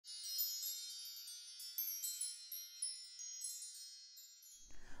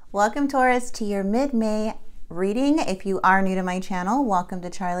Welcome, Taurus, to your mid-May reading. If you are new to my channel, welcome to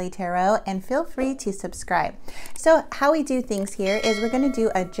Charlie Tarot, and feel free to subscribe. So how we do things here is we're going to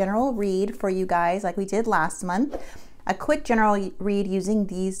do a general read for you guys like we did last month. A quick general read using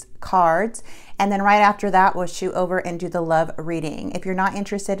these cards, and then right after that we'll shoot over and do the love reading. If you're not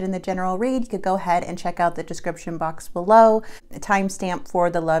interested in the general read, you could go ahead and check out the description box below, the timestamp for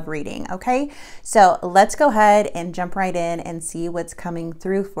the love reading. Okay, so let's go ahead and jump right in and see what's coming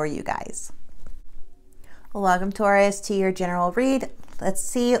through for you guys. Welcome, Taurus, to your general read. Let's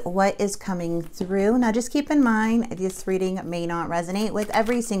see what is coming through. Now just keep in mind, this reading may not resonate with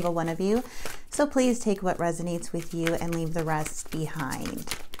every single one of you, so please take what resonates with you and leave the rest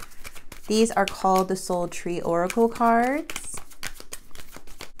behind. These are called the Soul Tree Oracle cards.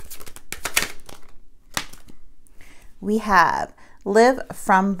 We have Live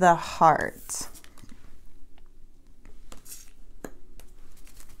from the Heart.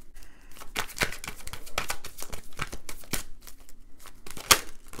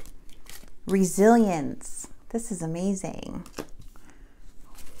 Resilience. This is amazing.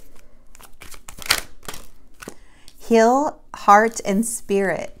 Heal heart and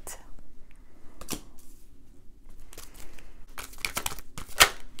spirit.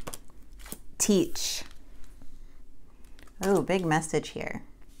 Teach. Oh, big message here.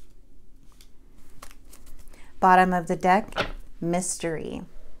 Bottom of the deck, mystery.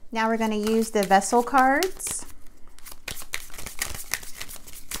 Now we're going to use the vessel cards.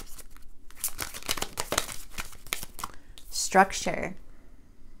 Structure.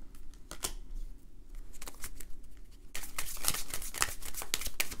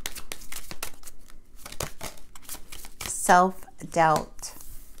 Self-doubt.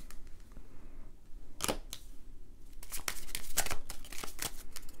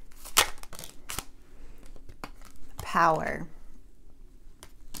 Power.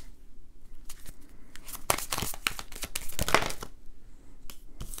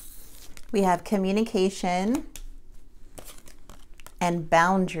 We have communication and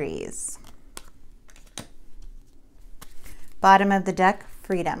boundaries. Bottom of the deck,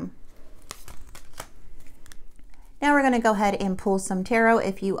 freedom. Now we're going to go ahead and pull some tarot.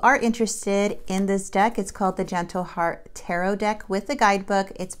 If you are interested in this deck, it's called the Gentle Heart Tarot deck with the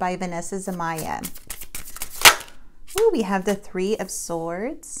guidebook. It's by Vanessa Somuayina. Ooh, we have the Three of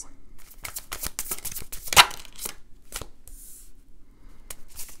Swords.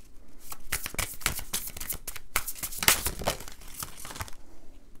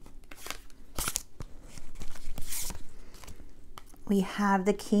 We have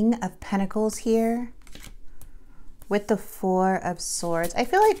the King of Pentacles here with the Four of Swords. I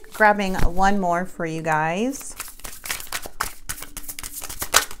feel like grabbing one more for you guys.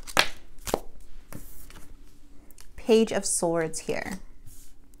 Page of Swords here.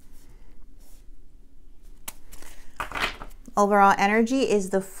 Overall energy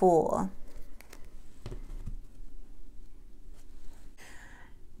is the Fool.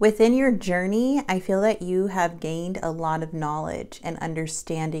 Within your journey, I feel that you have gained a lot of knowledge and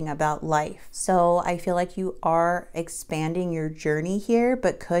understanding about life. So I feel like you are expanding your journey here,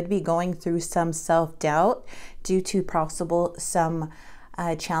 but could be going through some self-doubt due to possible some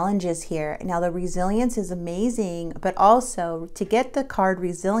challenges here. Now the resilience is amazing, but also to get the card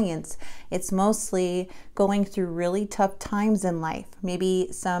resilience, it's mostly going through really tough times in life. Maybe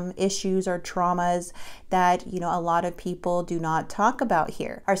some issues or traumas that, you know, a lot of people do not talk about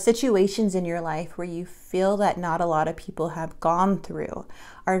here. Are situations in your life where you feel that not a lot of people have gone through,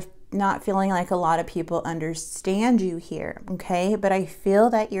 are not feeling like a lot of people understand you here, okay? But I feel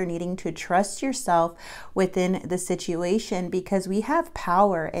that you're needing to trust yourself within the situation, because we have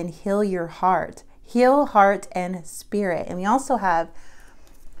power and heal your heart. Heal heart and spirit. And we also have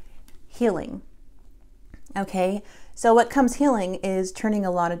healing, okay? So what comes healing is turning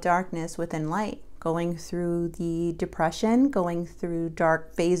a lot of darkness within light, going through the depression, going through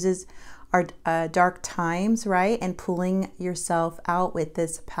dark phases, or dark times, right? And pulling yourself out with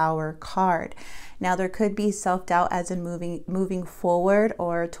this power card. Now there could be self-doubt as in moving forward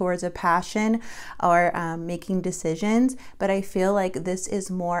or towards a passion or making decisions, but I feel like this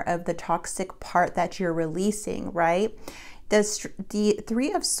is more of the toxic part that you're releasing, right? The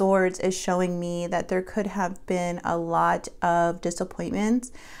Three of Swords is showing me that there could have been a lot of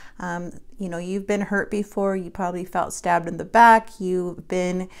disappointments. You know, you've been hurt before, you probably felt stabbed in the back, you've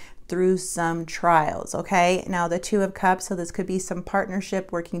been through some trials, okay? Now the Two of Cups, so this could be some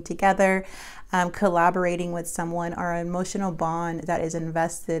partnership, working together, collaborating with someone, or an emotional bond that is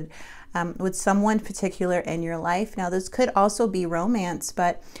invested with someone particular in your life. Now this could also be romance,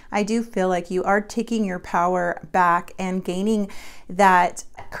 but I do feel like you are taking your power back and gaining that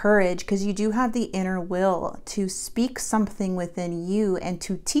that courage, because you do have the inner will to speak something within you and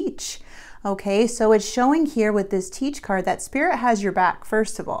to teach. Okay, so it's showing here with this teach card that spirit has your back,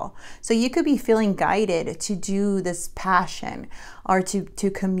 first of all. So you could be feeling guided to do this passion or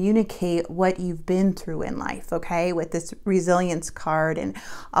to communicate what you've been through in life, okay, with this resilience card and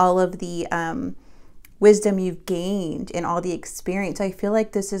all of the wisdom you've gained and all the experience. I feel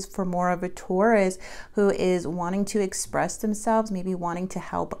like this is for more of a Taurus who is wanting to express themselves, maybe wanting to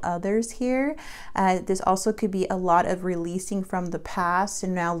help others here. This also could be a lot of releasing from the past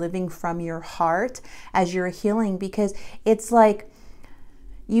and now living from your heart as you're healing, because it's like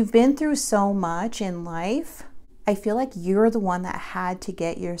you've been through so much in life. I feel like you're the one that had to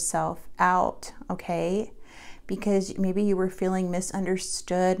get yourself out, okay? Because maybe you were feeling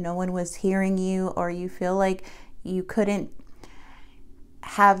misunderstood, no one was hearing you, or you feel like you couldn't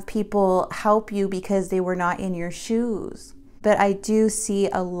have people help you because they were not in your shoes. But I do see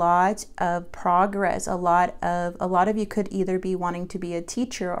a lot of progress. A lot of you could either be wanting to be a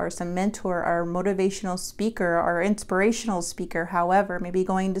teacher or some mentor or motivational speaker or inspirational speaker, however, maybe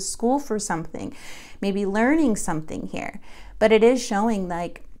going to school for something, maybe learning something here. But it is showing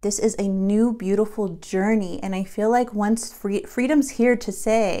like this is a new, beautiful journey. And I feel like once freedom's here to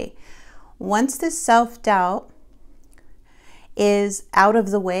say, once this self-doubt is out of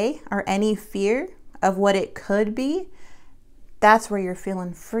the way, or any fear of what it could be, that's where you're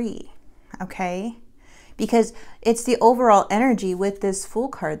feeling free, okay? Because it's the overall energy with this Fool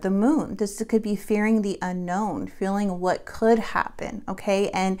card, the moon. This could be fearing the unknown, feeling what could happen,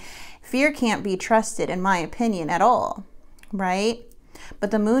 okay? And fear can't be trusted, in my opinion, at all, right?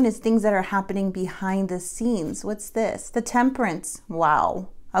 But the moon is things that are happening behind the scenes. What's this? The Temperance. Wow.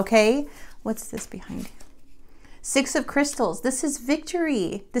 Okay. What's this behind you? Six of Crystals. This is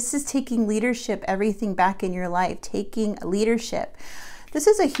victory. This is taking leadership, everything back in your life, taking leadership. This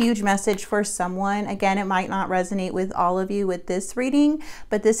is a huge message for someone. Again, it might not resonate with all of you with this reading,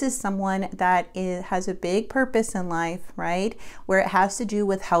 but this is someone that has a big purpose in life, right? Where it has to do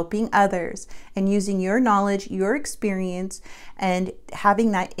with helping others and using your knowledge, your experience, and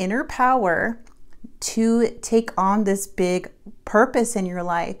having that inner power to take on this big purpose in your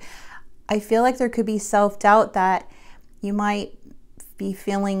life. I feel like there could be self-doubt that you might be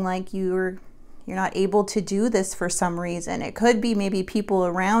feeling like you're not able to do this for some reason. It could be maybe people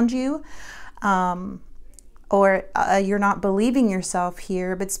around you, or you're not believing yourself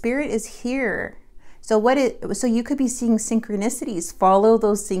here, but spirit is here. So you could be seeing synchronicities. Follow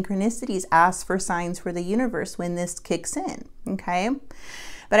those synchronicities. Ask for signs for the universe when this kicks in, okay?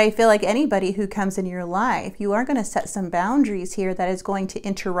 But I feel like anybody who comes in your life, you are going to set some boundaries here that is going to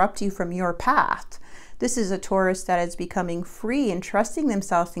interrupt you from your path. This is a Taurus that is becoming free and trusting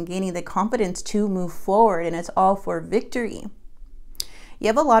themselves and gaining the confidence to move forward, and it's all for victory. You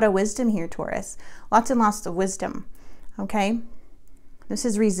have a lot of wisdom here, Taurus. Lots and lots of wisdom, okay? This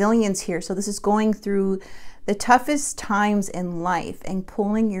is resilience here. So this is going through the toughest times in life and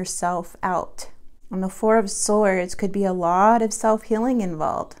pulling yourself out. On the Four of Swords could be a lot of self-healing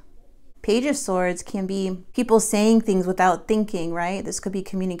involved. Page of Swords can be people saying things without thinking, right? This could be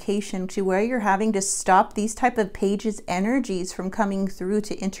communication to where you're having to stop these type of pages energies from coming through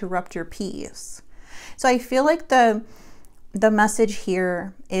to interrupt your peace. So I feel like the message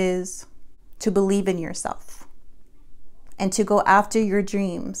here is to believe in yourself and to go after your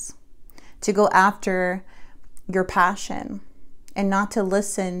dreams, to go after your passion, and not to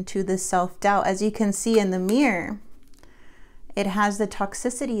listen to the self-doubt. As you can see in the mirror, it has the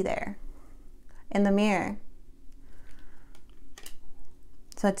toxicity there in the mirror.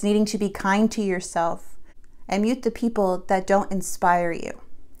 So it's needing to be kind to yourself and mute the people that don't inspire you,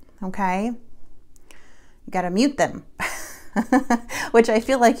 okay? You gotta mute them, which I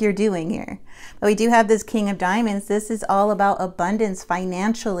feel like you're doing here. But we do have this King of Diamonds. This is all about abundance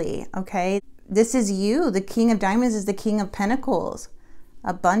financially, okay? This is you. The King of Diamonds is the King of Pentacles.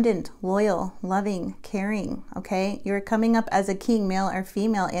 Abundant, loyal, loving, caring, okay? You're coming up as a king, male or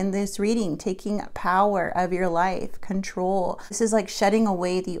female, in this reading, taking power of your life, control. This is like shedding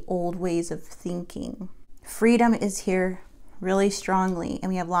away the old ways of thinking. Freedom is here really strongly,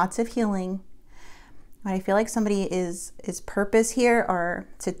 and we have lots of healing. I feel like somebody is purpose here, or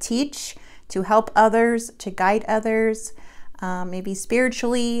to teach, to help others, to guide others, maybe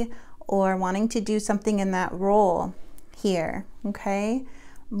spiritually, or wanting to do something in that role here, okay?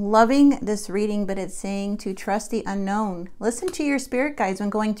 I'm loving this reading, but it's saying to trust the unknown. Listen to your spirit guides when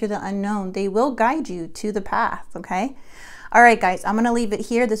going through the unknown. They will guide you to the path, okay? All right, guys, I'm going to leave it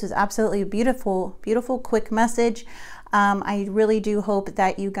here. This was absolutely beautiful, beautiful, quick message. I really do hope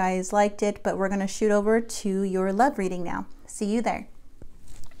that you guys liked it, but we're going to shoot over to your love reading now. See you there.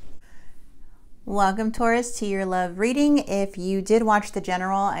 Welcome, Taurus, to your love reading. If you did watch the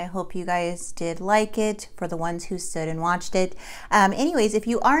general, I hope you guys did like it, for the ones who stood and watched it. Anyways, if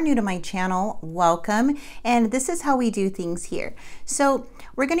you are new to my channel, welcome. And this is how we do things here. So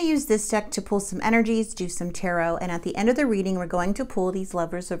we're going to use this deck to pull some energies, do some tarot, and at the end of the reading, we're going to pull these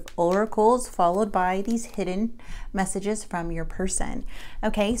lovers of oracles followed by these hidden messages from your person.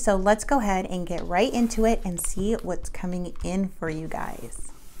 Okay, so let's go ahead and get right into it and see what's coming in for you guys.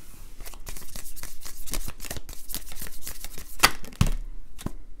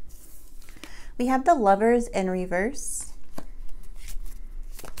 We have the Lovers in reverse.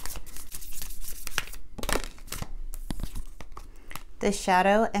 The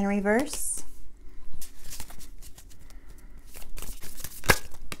Shadow in reverse.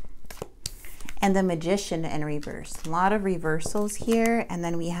 And the Magician in reverse. A lot of reversals here. And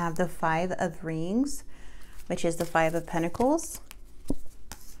then we have the Five of Rings, which is the Five of Pentacles.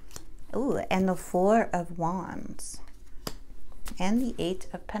 Ooh, and the Four of Wands. And the Eight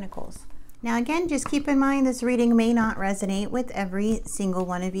of Pentacles. Now again, just keep in mind this reading may not resonate with every single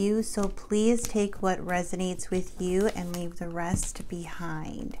one of you, so please take what resonates with you and leave the rest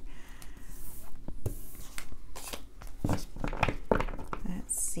behind. Let's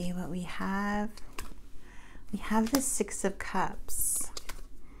see what we have. We have the Six of Cups,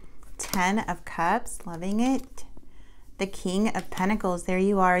 10 of Cups, loving it. The King of Pentacles, there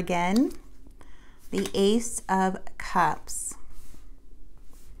you are again. The Ace of Cups.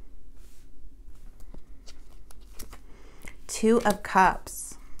 Two of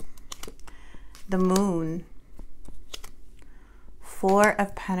Cups, the Moon, Four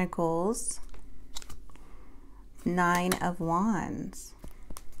of Pentacles, Nine of Wands,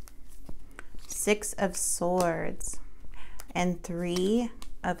 Six of Swords, and Three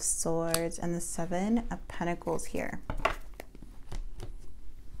of Swords, and the Seven of Pentacles here.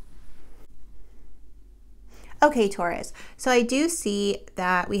 Okay, Taurus, so I do see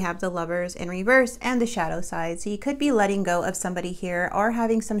that we have the Lovers in reverse and the shadow side. So you could be letting go of somebody here or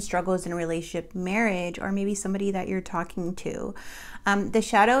having some struggles in relationship, marriage, or maybe somebody that you're talking to. The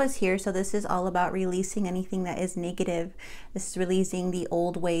shadow is here, so this is all about releasing anything that is negative. This is releasing the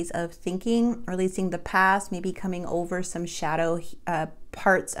old ways of thinking, releasing the past, maybe coming over some shadow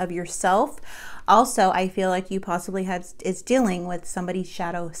parts of yourself. Also, I feel like you possibly is dealing with somebody's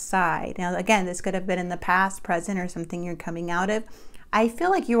shadow side. Now, again, this could have been in the past, present, or something you're coming out of. I feel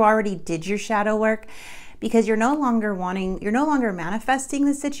like you already did your shadow work because you're no longer manifesting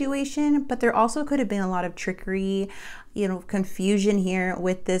the situation, but there also could have been a lot of trickery, confusion here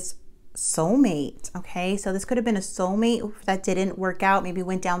with this soulmate. Okay, so this could have been a soulmate that didn't work out, maybe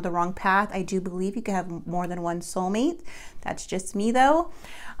went down the wrong path. I do believe you could have more than one soulmate. That's just me though.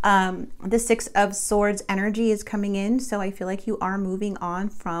 The Six of Swords energy is coming in, so I feel like you are moving on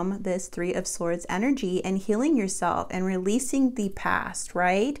from this Three of Swords energy and healing yourself and releasing the past,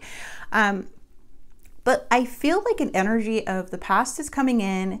 right? But I feel like an energy of the past is coming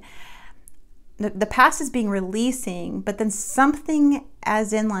in. The past is being releasing, but then something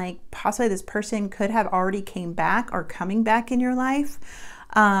as in like possibly this person could have already came back or coming back in your life.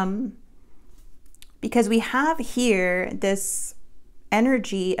 Because we have here this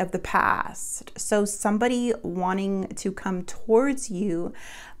energy of the past. So somebody wanting to come towards you,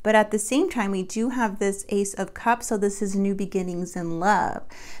 but at the same time, we do have this Ace of Cups. So this is new beginnings in love.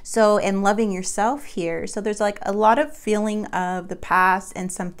 So, and loving yourself here. So there's like a lot of feeling of the past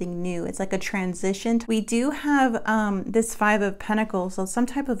and something new. It's like a transition. We do have this Five of Pentacles. So some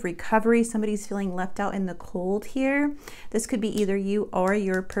type of recovery. Somebody's feeling left out in the cold here. This could be either you or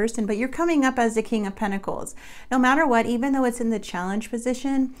your person, but you're coming up as the King of Pentacles. No matter what, even though it's in the challenge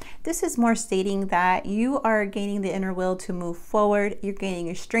position, this is more stating that you are gaining the inner will to move forward. You're gaining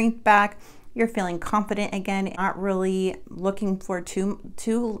your strength back. You're feeling confident again, not really looking for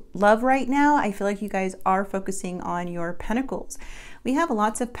to love right now. I feel like you guys are focusing on your pentacles. We have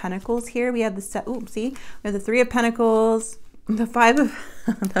lots of pentacles here. We have the we have the Three of Pentacles, the Five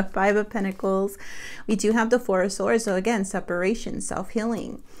of Pentacles. We do have the Four of Swords. So again, separation,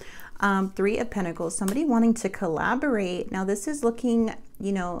 self-healing. Three of Pentacles, somebody wanting to collaborate. Now this is looking,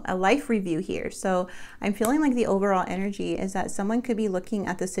 a life review here. So I'm feeling like the overall energy is that someone could be looking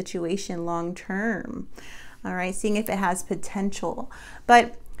at the situation long term. All right, seeing if it has potential.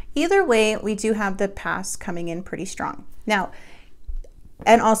 But either way, we do have the past coming in pretty strong. Now,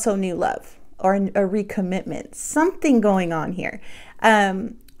 and also new love or a recommitment, something going on here.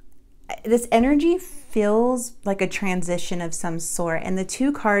 This energy feels like a transition of some sort. And the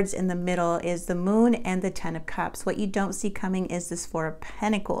two cards in the middle is the Moon and the Ten of Cups. What you don't see coming is this Four of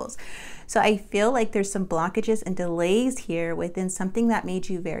Pentacles. So I feel like there's some blockages and delays here within something that made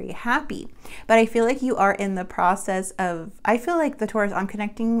you very happy. But I feel like you are in the process of, I feel like the Taurus I'm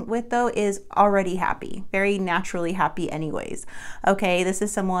connecting with though is already happy, very naturally happy anyways. Okay, this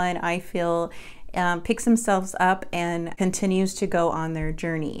is someone I feel picks themselves up and continues to go on their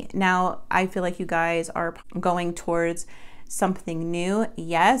journey. Now, I feel like you guys are going towards something new.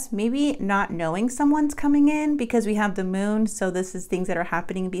 Yes, maybe not knowing someone's coming in because we have the Moon. So this is things that are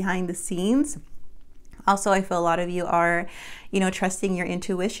happening behind the scenes. Also, I feel a lot of you are, trusting your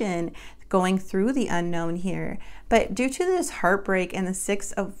intuition, going through the unknown here. But due to this heartbreak and the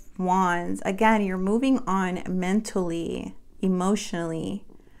Six of Wands, again, you're moving on mentally, emotionally.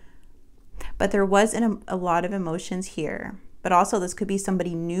 But there wasn't a lot of emotions here. But also this could be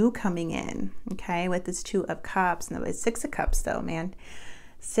somebody new coming in, okay, with this Two of Cups. No, it's Six of Cups though, man.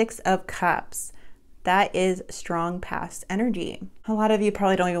 Six of Cups. That is strong past energy. A lot of you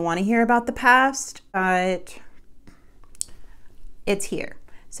probably don't even want to hear about the past, but it's here.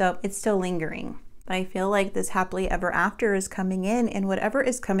 So it's still lingering. But I feel like this happily ever after is coming in, and whatever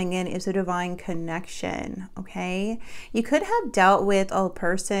is coming in is a divine connection, okay? You could have dealt with a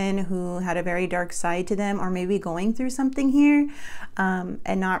person who had a very dark side to them, or maybe going through something here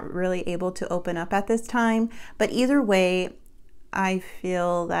and not really able to open up at this time. But either way, I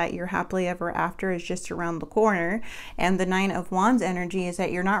feel that your happily ever after is just around the corner. And the Nine of Wands energy is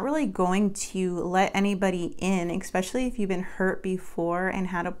that you're not really going to let anybody in, especially if you've been hurt before and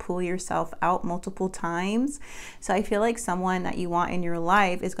had to pull yourself out multiple times. So I feel like someone that you want in your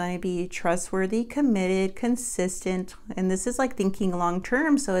life is going to be trustworthy, committed, consistent. And this is like thinking long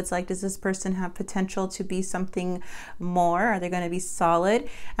term. So it's like, does this person have potential to be something more? Are they going to be solid?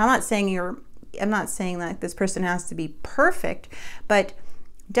 I'm not saying that this person has to be perfect, but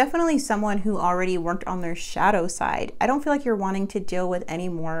definitely someone who already worked on their shadow side. I don't feel like you're wanting to deal with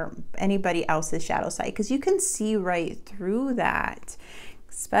anybody else's shadow side, because you can see right through that,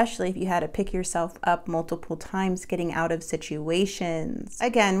 especially if you had to pick yourself up multiple times getting out of situations.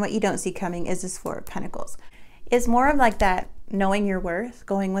 Again, what you don't see coming is this Four of Pentacles. It's more of like that knowing your worth,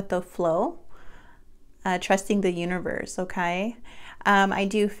 going with the flow, trusting the universe, okay? I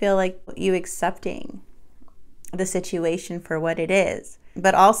do feel like you accepting the situation for what it is.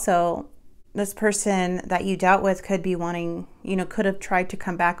 But also, this person that you dealt with could be wanting, could have tried to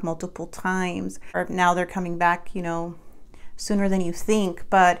come back multiple times. Or now they're coming back, sooner than you think.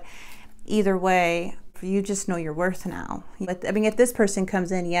 But either way, you just know your worth now. But I mean, if this person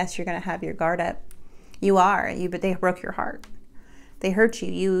comes in, yes, you're going to have your guard up. You are, but they broke your heart. They hurt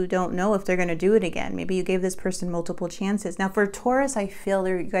you. You don't know if they're going to do it again. Maybe you gave this person multiple chances. Now for Taurus, I feel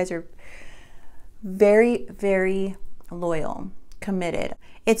you guys are very, very loyal, committed.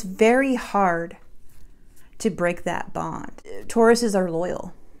 It's very hard to break that bond. Tauruses are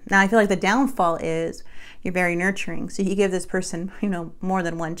loyal. Now I feel like the downfall is you're very nurturing. So you give this person, more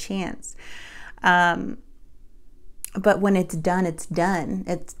than one chance. But when it's done, it's done.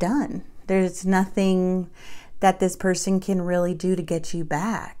 It's done. There's nothing that this person can really do to get you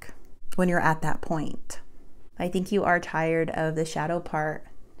back when you're at that point. I think you are tired of the shadow part.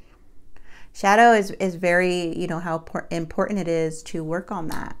 Shadow is very, how important it is to work on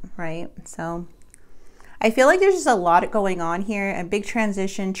that, right? So I feel like there's just a lot going on here, a big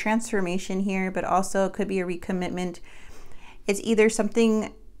transformation here, but also it could be a recommitment. It's either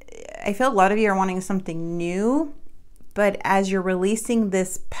something, I feel a lot of you are wanting something new, but as you're releasing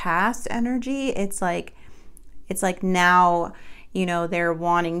this past energy, it's like now, they're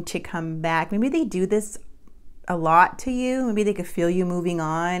wanting to come back. Maybe they do this a lot to you. Maybe they could feel you moving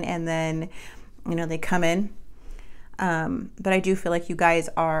on and then, they come in. But I do feel like you guys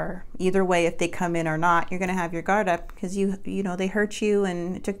are, either way, if they come in or not, you're going to have your guard up because they hurt you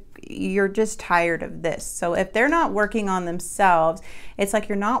and you're just tired of this. So if they're not working on themselves, it's like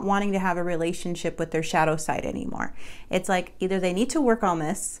you're not wanting to have a relationship with their shadow side anymore. It's like either they need to work on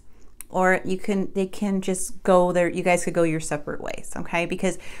this, or they can just go there. You guys could go your separate ways, okay?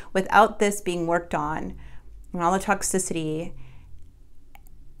 Because without this being worked on, all the toxicity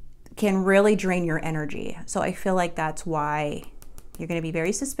can really drain your energy. So I feel like that's why you're going to be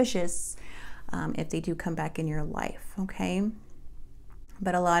very suspicious if they do come back in your life, okay?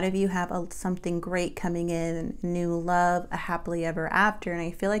 But a lot of you have something great coming in, new love, a happily ever after, and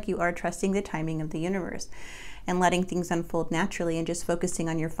I feel like you are trusting the timing of the universe and letting things unfold naturally and just focusing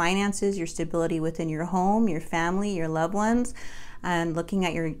on your finances, your stability within your home, your family, your loved ones. and looking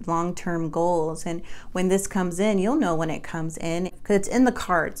at your long-term goals. And when this comes in, you'll know when it comes in because it's in the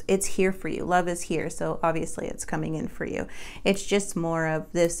cards. It's here for you. Love is here. So obviously it's coming in for you. It's just more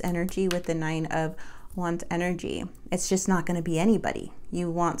of this energy with the 9 of Wands energy. It's just not going to be anybody. You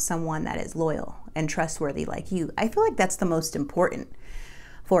want someone that is loyal and trustworthy like you. I feel like that's the most important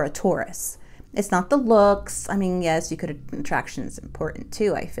for a Taurus. It's not the looks. I mean, yes, attraction is important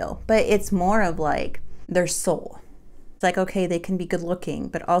too, I feel, but it's more of like their soul. It's like, okay, they can be good looking,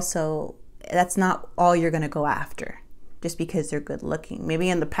 but also that's not all you're going to go after just because they're good looking. Maybe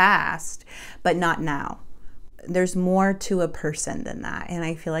in the past, but not now. There's more to a person than that. And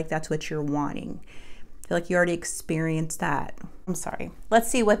I feel like that's what you're wanting. I feel like you already experienced that. I'm sorry. Let's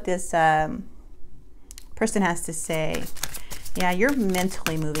see what this person has to say. Yeah, you're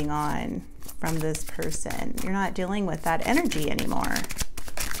mentally moving on from this person. You're not dealing with that energy anymore.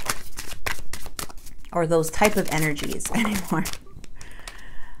 Or those type of energies anymore.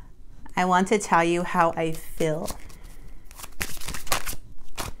 I want to tell you how I feel.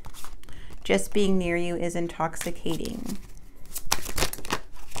 Just being near you is intoxicating.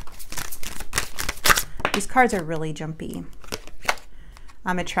 These cards are really jumpy.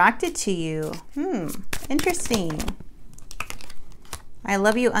 I'm attracted to you. Interesting. I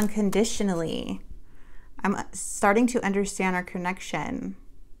love you unconditionally. I'm starting to understand our connection.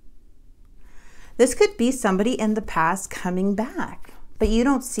 This could be somebody in the past coming back, but you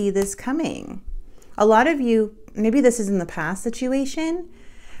don't see this coming. A lot of you, maybe this is in the past situation,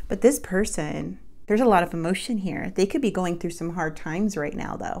 but this person, there's a lot of emotion here. They could be going through some hard times right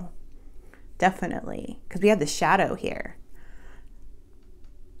now though. Definitely, because we have the shadow here.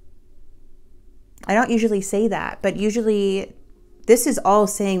 I don't usually say that, but usually this is all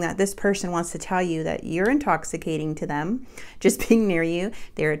saying that this person wants to tell you that you're intoxicating to them, just being near you.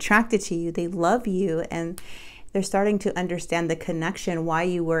 They're attracted to you. They love you. And they're starting to understand the connection, why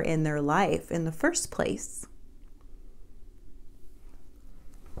you were in their life in the first place.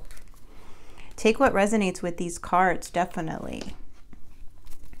 Take what resonates with these cards, definitely.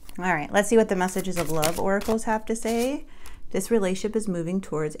 All right, let's see what the messages of love oracles have to say. This relationship is moving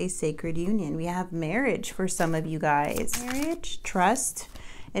towards a sacred union. We have marriage for some of you guys. Marriage, trust.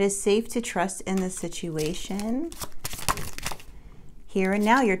 It is safe to trust in this situation. Here and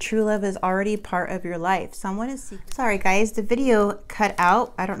now, your true love is already part of your life. Someone is... Sorry, guys, the video cut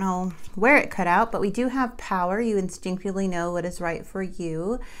out. I don't know where it cut out, but we do have power. You instinctively know what is right for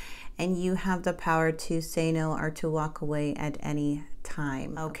you. And you have the power to say no or to walk away at any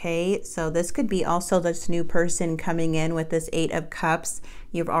time. Okay, so this could be also this new person coming in with this 8 of Cups.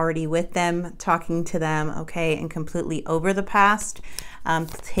 You're already with them, talking to them, okay, and completely over the past.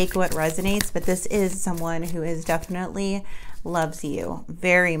 Take what resonates, but this is someone who is definitely loves you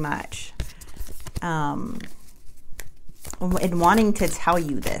very much. And wanting to tell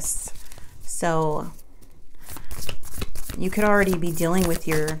you this. So you could already be dealing with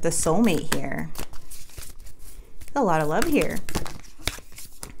the soulmate here. A lot of love here.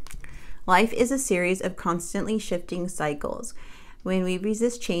 Life is a series of constantly shifting cycles. When we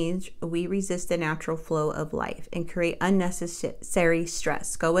resist change, we resist the natural flow of life and create unnecessary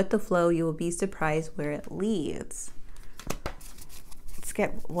stress. Go with the flow. You will be surprised where it leads. Let's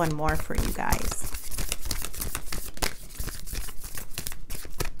get one more for you guys.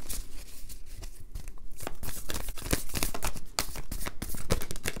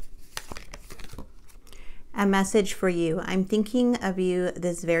 A message for you. I'm thinking of you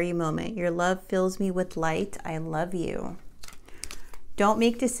this very moment. Your love fills me with light. I love you. Don't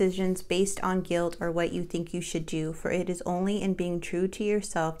make decisions based on guilt or what you think you should do, for it is only in being true to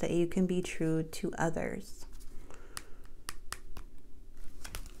yourself that you can be true to others.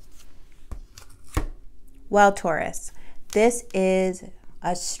 Well, Taurus, this is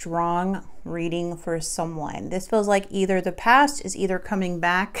a strong reading for someone. This feels like either the past is either coming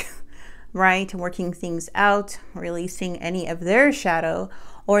back, right, working things out, releasing any of their shadow,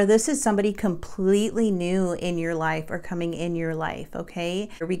 or this is somebody completely new in your life or coming in your life, okay?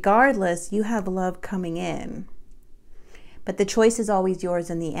 Regardless, you have love coming in, but the choice is always yours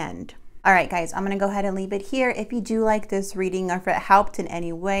in the end. All right, guys, I'm going to go ahead and leave it here. If you do like this reading or if it helped in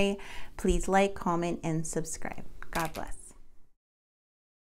any way, please like, comment, and subscribe. God bless.